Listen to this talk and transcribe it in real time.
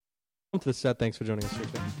Welcome to the set. Thanks for joining us here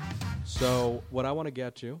today. So what I want to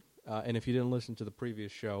get to, and if you didn't listen to the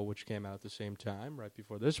previous show, which came out at the same time, right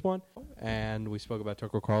before this one, and we spoke about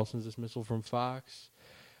Tucker Carlson's dismissal from Fox,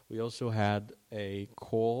 we also had a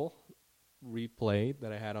call replay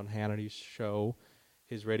that I had on Hannity's show,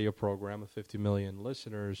 his radio program with 50 million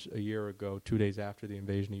listeners a year ago, 2 days after the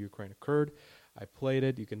invasion of Ukraine occurred. I played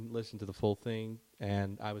it. You can listen to the full thing,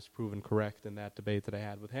 and I was proven correct in that debate that I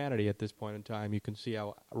had with Hannity at this point in time. You can see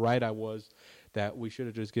how right I was that we should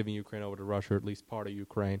have just given Ukraine over to Russia, or at least part of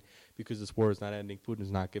Ukraine, because this war is not ending.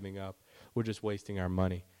 Putin's not giving up. We're just wasting our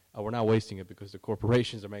money. We're not wasting it because the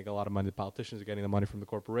corporations are making a lot of money. The politicians are getting the money from the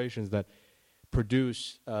corporations that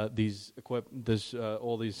produce all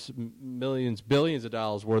these millions, billions of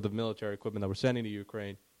dollars worth of military equipment that we're sending to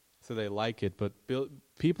Ukraine. So they like it, but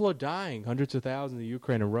people are dying, hundreds of thousands in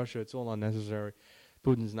Ukraine and Russia. It's all unnecessary.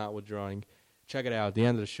 Putin's not withdrawing. Check it out. At the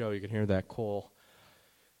end of the show, you can hear that call.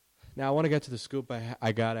 Now, I want to get to the scoop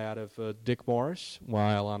I got out of Dick Morris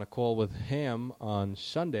while on a call with him on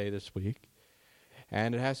Sunday this week,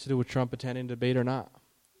 and it has to do with Trump attending the debate or not.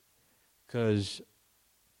 Because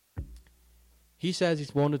he says he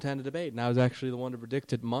won't attend a debate, and I was actually the one to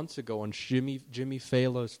predict it months ago on Jimmy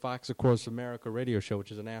Fallon's Fox Across America radio show,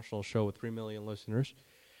 which is a national show with 3 million listeners.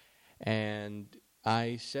 And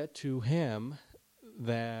I said to him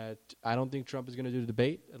that I don't think Trump is going to do the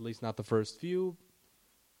debate, at least not the first few,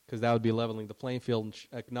 because that would be leveling the playing field and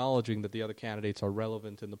acknowledging that the other candidates are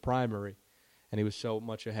relevant in the primary. And he was so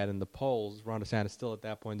much ahead in the polls. Ron DeSantis still at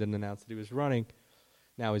that point didn't announce that he was running.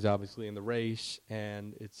 Now he's obviously in the race,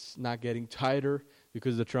 and it's not getting tighter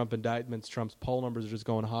because of the Trump indictments. Trump's poll numbers are just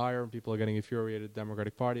going higher, and people are getting infuriated at the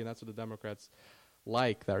Democratic Party, and that's what the Democrats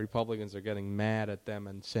like, that Republicans are getting mad at them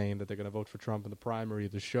and saying that they're going to vote for Trump in the primary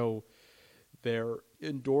to show their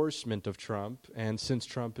endorsement of Trump. And since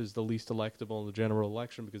Trump is the least electable in the general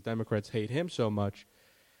election because Democrats hate him so much,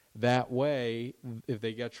 that way, if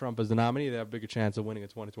they get Trump as the nominee, they have a bigger chance of winning in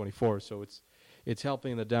 2024. So it's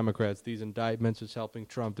helping the Democrats. These indictments is helping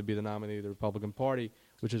Trump to be the nominee of the Republican Party,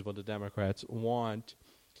 which is what the Democrats want.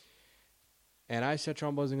 And I said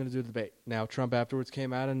Trump wasn't going to do the debate. Now, Trump afterwards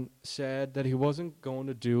came out and said that he wasn't going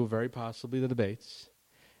to do, very possibly, the debates.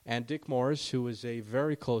 And Dick Morris, who is a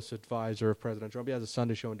very close advisor of President Trump, he has a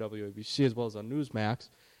Sunday show on WABC as well as on Newsmax,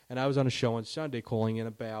 and I was on a show on Sunday calling in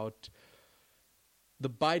about the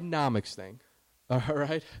Bidenomics thing. All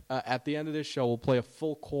right? At the end of this show, we'll play a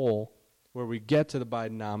full call where we get to the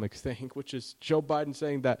Bidenomics thing, which is Joe Biden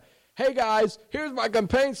saying that, hey, guys, here's my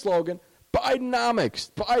campaign slogan, Bidenomics,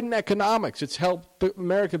 Biden economics. It's helped the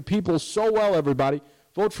American people so well, everybody.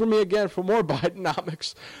 Vote for me again for more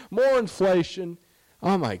Bidenomics, more inflation.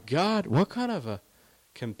 Oh, my God, what kind of a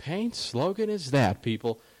campaign slogan is that,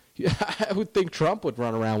 people? I would think Trump would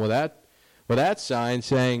run around with that sign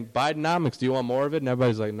saying, Bidenomics, do you want more of it? And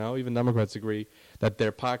everybody's like, no. Even Democrats agree that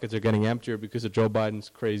their pockets are getting emptier because of Joe Biden's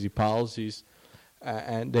crazy policies.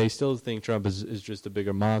 And they still think Trump is just a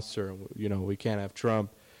bigger monster. And, you know, we can't have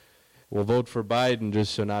Trump. We'll vote for Biden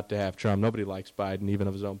just so not to have Trump. Nobody likes Biden, even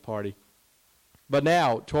of his own party. But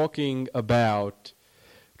now, talking about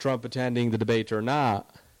Trump attending the debate or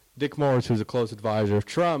not, Dick Morris, who's a close advisor of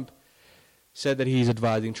Trump, said that he's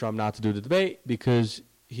advising Trump not to do the debate because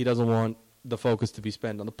he doesn't want the focus to be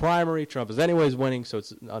spent on the primary. Trump is anyways winning, so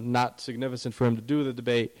it's not significant for him to do the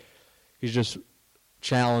debate. He's just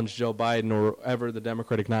challenged Joe Biden or whoever the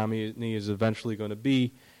Democratic nominee is eventually going to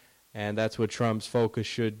be, and that's what Trump's focus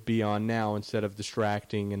should be on now instead of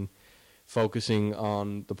distracting and focusing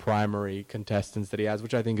on the primary contestants that he has,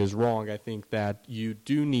 which I think is wrong. I think that you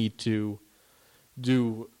do need to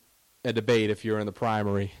do a debate if you're in the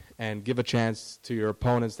primary and give a chance to your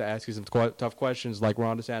opponents to ask you some tough questions, like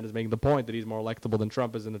Ron DeSantis making the point that he's more electable than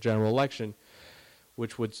Trump is in the general election,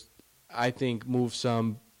 which would, I think, move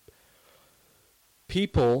some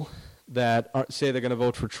people that say they're going to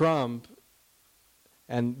vote for Trump,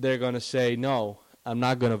 and they're going to say, no, I'm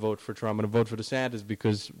not going to vote for Trump. I'm going to vote for DeSantis,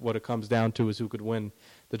 because what it comes down to is who could win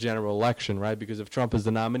the general election, right? Because if Trump is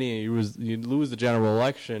the nominee and you lose the general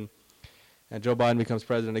election and Joe Biden becomes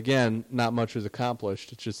president again, not much is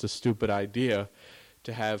accomplished. It's just a stupid idea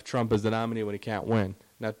to have Trump as the nominee when he can't win.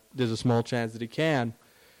 Now, there's a small chance that he can,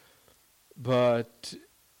 but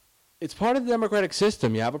it's part of the democratic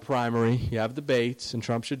system. You have a primary, you have debates, and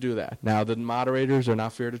Trump should do that. Now, the moderators are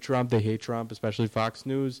not fair to Trump. They hate Trump, especially Fox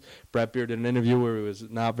News. Brett Beard did an interview where he was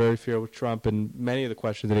not very fair with Trump in many of the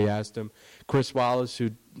questions that he asked him. Chris Wallace, who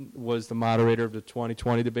was the moderator of the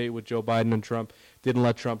 2020 debate with Joe Biden and Trump, didn't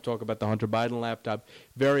let Trump talk about the Hunter Biden laptop.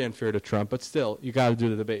 Very unfair to Trump, but still, you got to do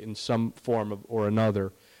the debate in some form or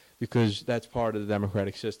another, because that's part of the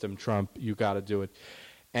democratic system. Trump, you got to do it.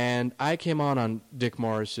 And I came on Dick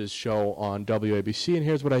Morris's show on WABC, and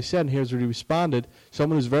here's what I said, and here's what he responded.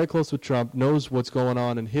 Someone who's very close with Trump, knows what's going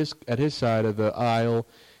on at his side of the aisle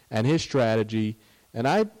and his strategy. And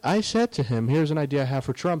I said to him, here's an idea I have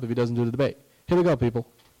for Trump if he doesn't do the debate. Here we go, people.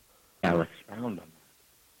 Alex found him.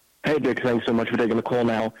 Hey, Dick, thanks so much for taking the call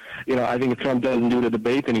now. I think if Trump doesn't do the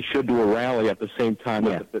debate, then he should do a rally at the same time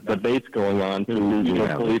that the debate's going on to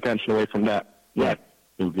pull the attention away from that. Yeah,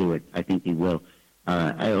 he'll do it. I think he will.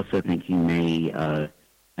 I also think he may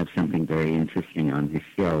have something very interesting on his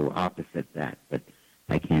show opposite that, but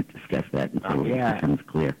I can't discuss that until it becomes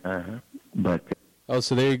clear. But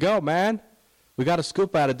so there you go, man. We got a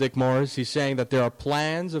scoop out of Dick Morris. He's saying that there are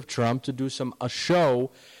plans of Trump to do a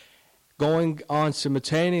show going on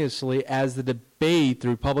simultaneously as the debate, the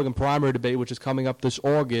Republican primary debate, which is coming up this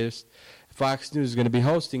August. Fox News is going to be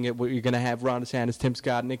hosting it, where you're going to have Ron DeSantis, Tim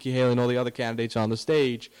Scott, Nikki Haley, and all the other candidates on the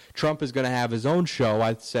stage. Trump is going to have his own show.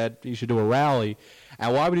 I said he should do a rally.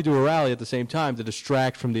 And why would he do a rally at the same time? To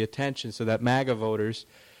distract from the attention so that MAGA voters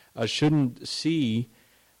shouldn't see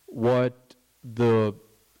what the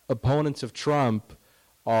opponents of Trump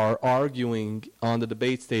are arguing on the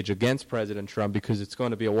debate stage against President Trump, because it's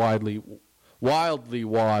going to be a widely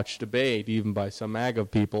watched debate, even by some MAGA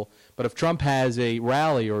people. But if Trump has a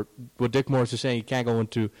rally, or what Dick Morris is saying, he can't go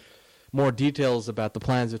into more details about the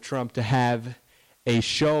plans of Trump to have a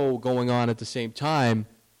show going on at the same time,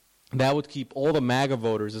 that would keep all the MAGA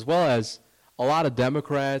voters, as well as a lot of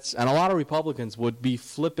Democrats and a lot of Republicans, would be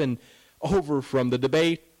flipping over from the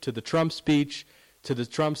debate to the Trump speech, to the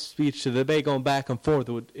Trump speech, to the debate, going back and forth.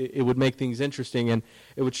 It would make things interesting, and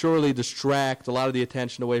it would surely distract a lot of the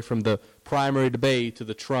attention away from the primary debate to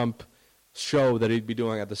the Trump show that he'd be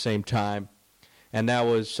doing at the same time. And that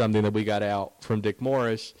was something that we got out from Dick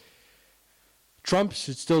Morris. Trump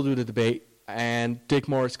should still do the debate, and Dick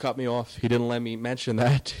Morris cut me off. He didn't let me mention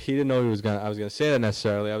that. He didn't know I was going to say that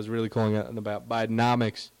necessarily. I was really calling it about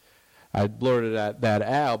Bidenomics. I blurted that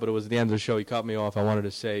out, but it was at the end of the show. He cut me off. I wanted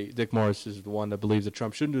to say Dick Morris is the one that believes that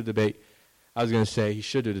Trump shouldn't do the debate. I was going to say he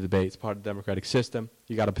should do the debate. It's part of the democratic system.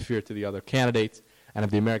 You got to be fair to the other candidates. And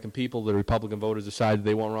if the American people, the Republican voters, decide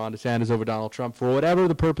they want Ron DeSantis over Donald Trump, for whatever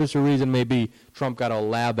the purpose or reason may be, Trump got to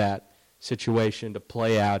allow that situation to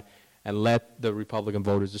play out and let the Republican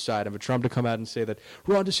voters decide. And for Trump to come out and say that,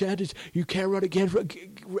 Ron DeSantis, you can't run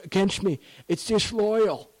against me, it's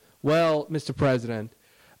disloyal. Well, Mr. President,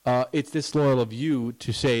 it's disloyal of you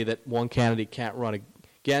to say that one candidate can't run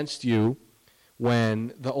against you,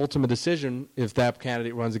 when the ultimate decision, if that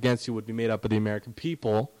candidate runs against you, would be made up of the American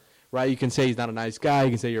people, right? You can say he's not a nice guy, you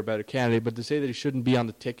can say you're a better candidate, but to say that he shouldn't be on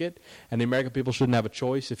the ticket and the American people shouldn't have a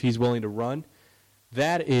choice if he's willing to run,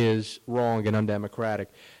 that is wrong and undemocratic.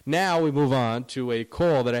 Now we move on to a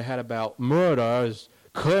call that I had about murders,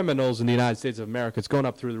 criminals in the United States of America. It's going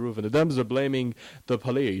up through the roof, and the Dems are blaming the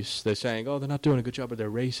police. They're saying, oh, they're not doing a good job, or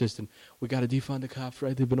they're racist, and we got to defund the cops,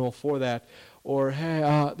 right? They've been all for that. Or, hey,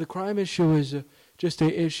 the crime issue is just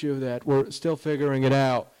an issue that we're still figuring it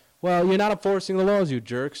out. Well, you're not enforcing the laws, you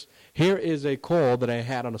jerks. Here is a call that I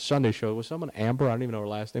had on a Sunday show with someone, Amber, I don't even know her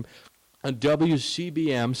last name, on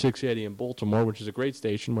WCBM 680 in Baltimore, which is a great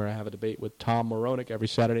station where I have a debate with Tom Moronic every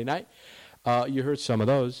Saturday night. You heard some of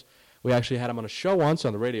those. We actually had him on a show once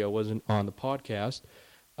on the radio, wasn't on the podcast,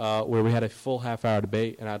 where we had a full half-hour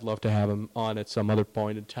debate, and I'd love to have him on at some other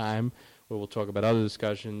point in time where we'll talk about other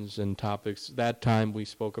discussions and topics. That time we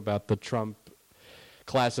spoke about the Trump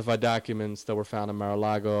classified documents that were found in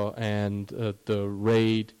Mar-a-Lago and the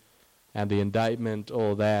raid and the indictment,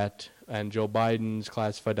 all that, and Joe Biden's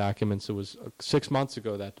classified documents. It was 6 months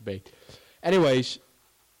ago, that debate. Anyways,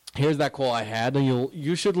 here's that call I had, and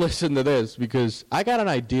you should listen to this, because I got an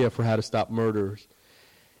idea for how to stop murders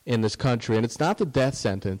in this country, and it's not the death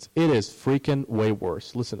sentence. It is freaking way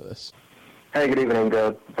worse. Listen to this. Hey, good evening,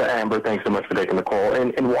 Amber. Thanks so much for taking the call.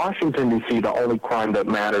 In Washington, D.C., the only crime that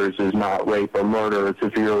matters is not rape or murder. It's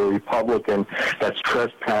if you're a Republican that's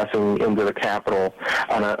trespassing into the Capitol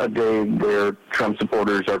on a day where Trump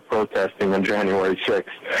supporters are protesting on January 6th.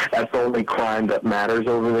 That's the only crime that matters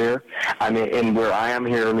over there. I mean, in where I am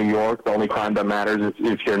here in New York, the only crime that matters is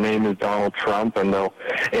if your name is Donald Trump, and they'll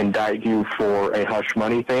indict you for a hush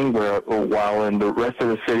money thing, while in the rest of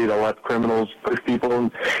the city, they'll let criminals push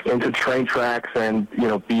people into train tracks and,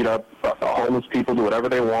 beat up homeless people do whatever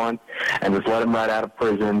they want and just let them right out of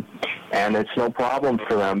prison, and it's no problem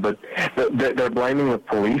for them. But they're blaming the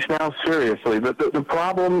police now? Seriously. The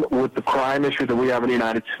problem with the crime issue that we have in the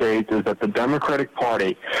United States is that the Democratic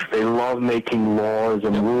Party, they love making laws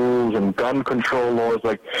and rules and gun control laws,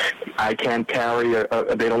 like I can't carry,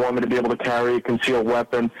 they don't want me to be able to carry a concealed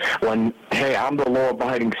weapon when, hey, I'm the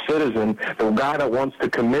law-abiding citizen. The guy that wants to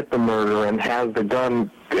commit the murder and has the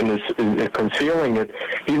gun and is concealing it,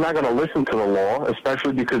 he's not going to listen to the law,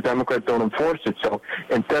 especially because Democrats don't enforce it. So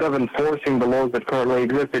instead of enforcing the laws that currently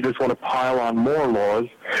exist, they just want to pile on more laws,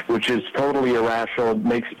 which is totally irrational,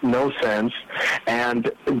 makes no sense. And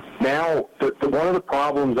now, one of the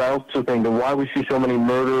problems I also think, and why we see so many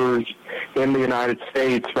murders in the United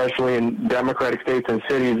States, especially in Democratic states and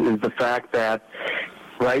cities, is the fact that,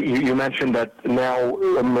 right, you mentioned that now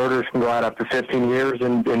murders can go out after 15 years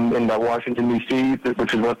in Washington, D.C.,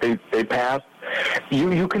 which is what they passed.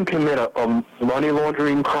 You can commit a money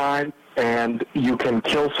laundering crime, and you can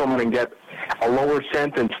kill someone and get a lower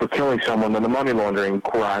sentence for killing someone than a money laundering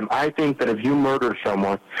crime. I think that if you murder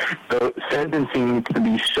someone, the sentencing needs to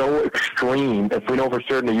be so extreme. If we know for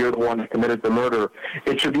certain that you're the one that committed the murder,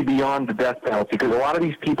 it should be beyond the death penalty, because a lot of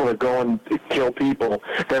these people that go and kill people,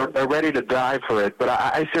 they're ready to die for it. But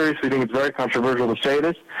I seriously think it's very controversial to say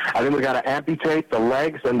this. I think we've got to amputate the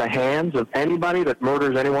legs and the hands of anybody that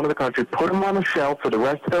murders anyone in the country, put them on a shelf for the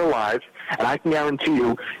rest of their lives, and I can guarantee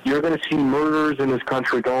you, you're going to see murders in this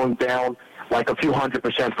country going down like a few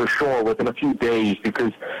 100% for sure within a few days,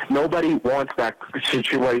 because nobody wants that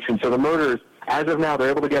situation. So the murderers, as of now, they're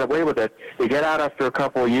able to get away with it. They get out after a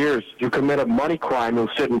couple of years. You commit a money crime, you'll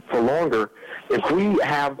sit in for longer. If we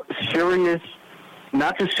have serious,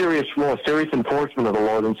 not just serious law, serious enforcement of the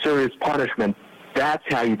laws and serious punishment, that's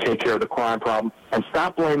how you take care of the crime problem. And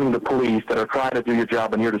stop blaming the police that are trying to do your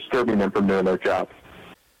job and you're disturbing them from doing their job.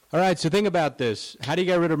 All right, so think about this. How do you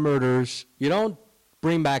get rid of murders? You don't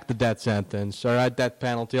bring back the death sentence, all right, death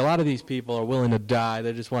penalty. A lot of these people are willing to die.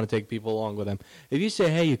 They just want to take people along with them. If you say,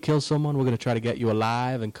 hey, you kill someone, we're going to try to get you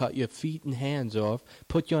alive and cut your feet and hands off,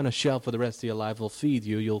 put you on a shelf for the rest of your life, we'll feed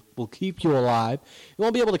you, we'll keep you alive. You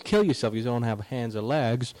won't be able to kill yourself because you don't have hands or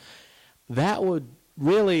legs. That would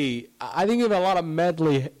really, I think, of a lot of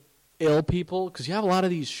mentally ill people, because you have a lot of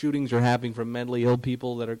these shootings are happening from mentally ill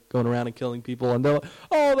people that are going around and killing people, and they're like,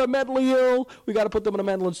 oh, they're mentally ill, we got to put them in a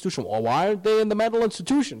mental institution. Well, why aren't they in the mental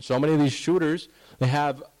institution? So many of these shooters, they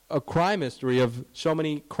have a crime history of so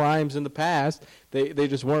many crimes in the past, they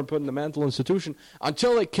just weren't put in the mental institution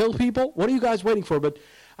until they kill people. What are you guys waiting for? But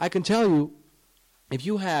I can tell you, if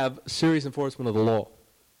you have serious enforcement of the law,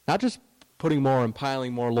 not just putting more and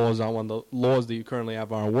piling more laws on when the laws that you currently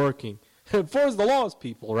have aren't working, enforce the laws,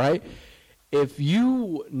 people, right? If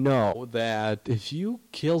you know that if you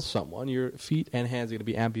kill someone, your feet and hands are going to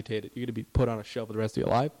be amputated, you're going to be put on a shelf for the rest of your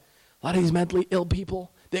life. A lot of these mentally ill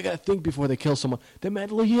people, they got to think before they kill someone. They're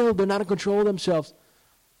mentally ill. They're not in control of themselves.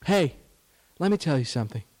 Hey, let me tell you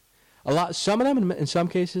something. Some of them, in some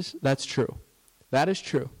cases, that's true. That is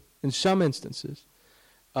true in some instances.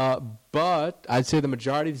 But I'd say the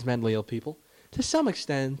majority of these mentally ill people, to some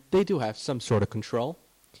extent, they do have some sort of control.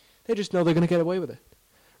 They just know they're going to get away with it,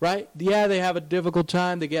 right? Yeah, they have a difficult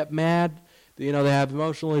time. They get mad. They have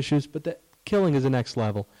emotional issues. But the killing is the next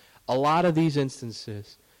level. A lot of these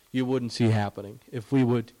instances you wouldn't see happening if we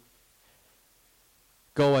would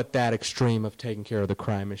go at that extreme of taking care of the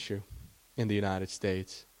crime issue in the United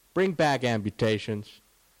States. Bring back amputations,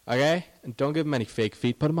 okay? And don't give them any fake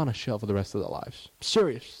feet. Put them on a shelf for the rest of their lives. I'm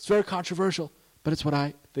serious. It's very controversial, but it's what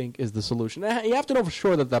I think is the solution. You have to know for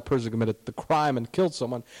sure that that person committed the crime and killed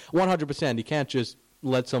someone 100%. You can't just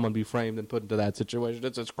let someone be framed and put into that situation.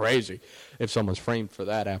 It's crazy if someone's framed for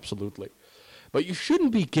that, absolutely. But you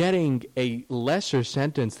shouldn't be getting a lesser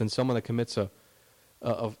sentence than someone that commits a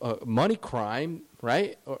money crime,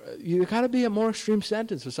 right? You got to be a more extreme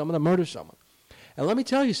sentence for someone that murders someone. And let me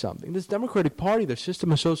tell you something. This Democratic Party, their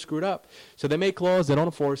system is so screwed up. So they make laws, they don't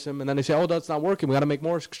enforce them, and then they say, oh, that's not working. We got to make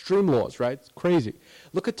more extreme laws, right? It's crazy.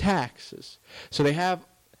 Look at taxes. So they have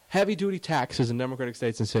heavy-duty taxes in Democratic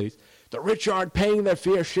states and cities. The rich aren't paying their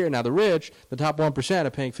fair share. Now, the rich, the top 1%, are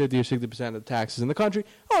paying 50 or 60% of the taxes in the country.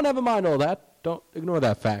 Oh, never mind all that. Don't ignore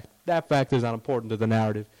that fact. That fact is not important to the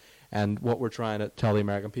narrative and what we're trying to tell the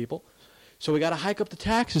American people. So we got to hike up the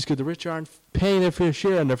taxes because the rich aren't paying their fair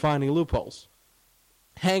share and they're finding loopholes.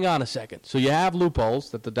 Hang on a second. So you have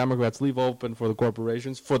loopholes that the Democrats leave open for the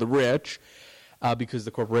corporations, for the rich, because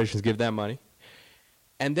the corporations give them money.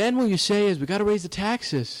 And then what you say is we got to raise the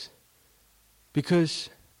taxes because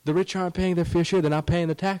the rich aren't paying their fair share. They're not paying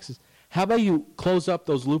the taxes. How about you close up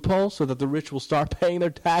those loopholes so that the rich will start paying their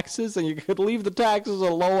taxes, and you could leave the taxes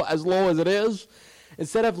as low as it is,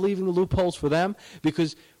 instead of leaving the loopholes for them?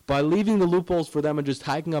 Because by leaving the loopholes for them and just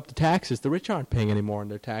hiking up the taxes, the rich aren't paying any more on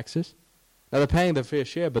their taxes. Now, they're paying their fair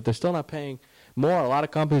share, but they're still not paying more. A lot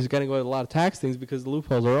of companies are getting away with a lot of tax things because the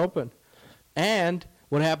loopholes are open. And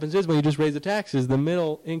what happens is when you just raise the taxes, the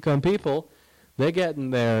middle-income people, they're getting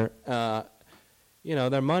their,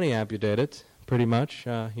 their money amputated, pretty much.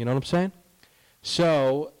 You know what I'm saying?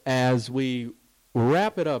 So as we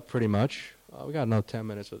wrap it up pretty much, we got another 10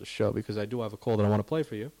 minutes of the show because I do have a call that I want to play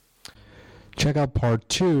for you. Check out part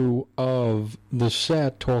 2 of the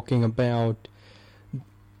set talking about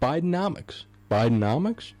Bidenomics.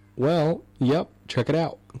 Bidenomics? Well, yep, check it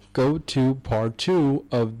out. Go to part 2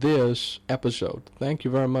 of this episode. Thank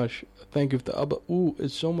you very much. Thank you for the... Ooh,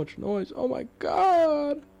 it's so much noise. Oh, my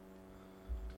God.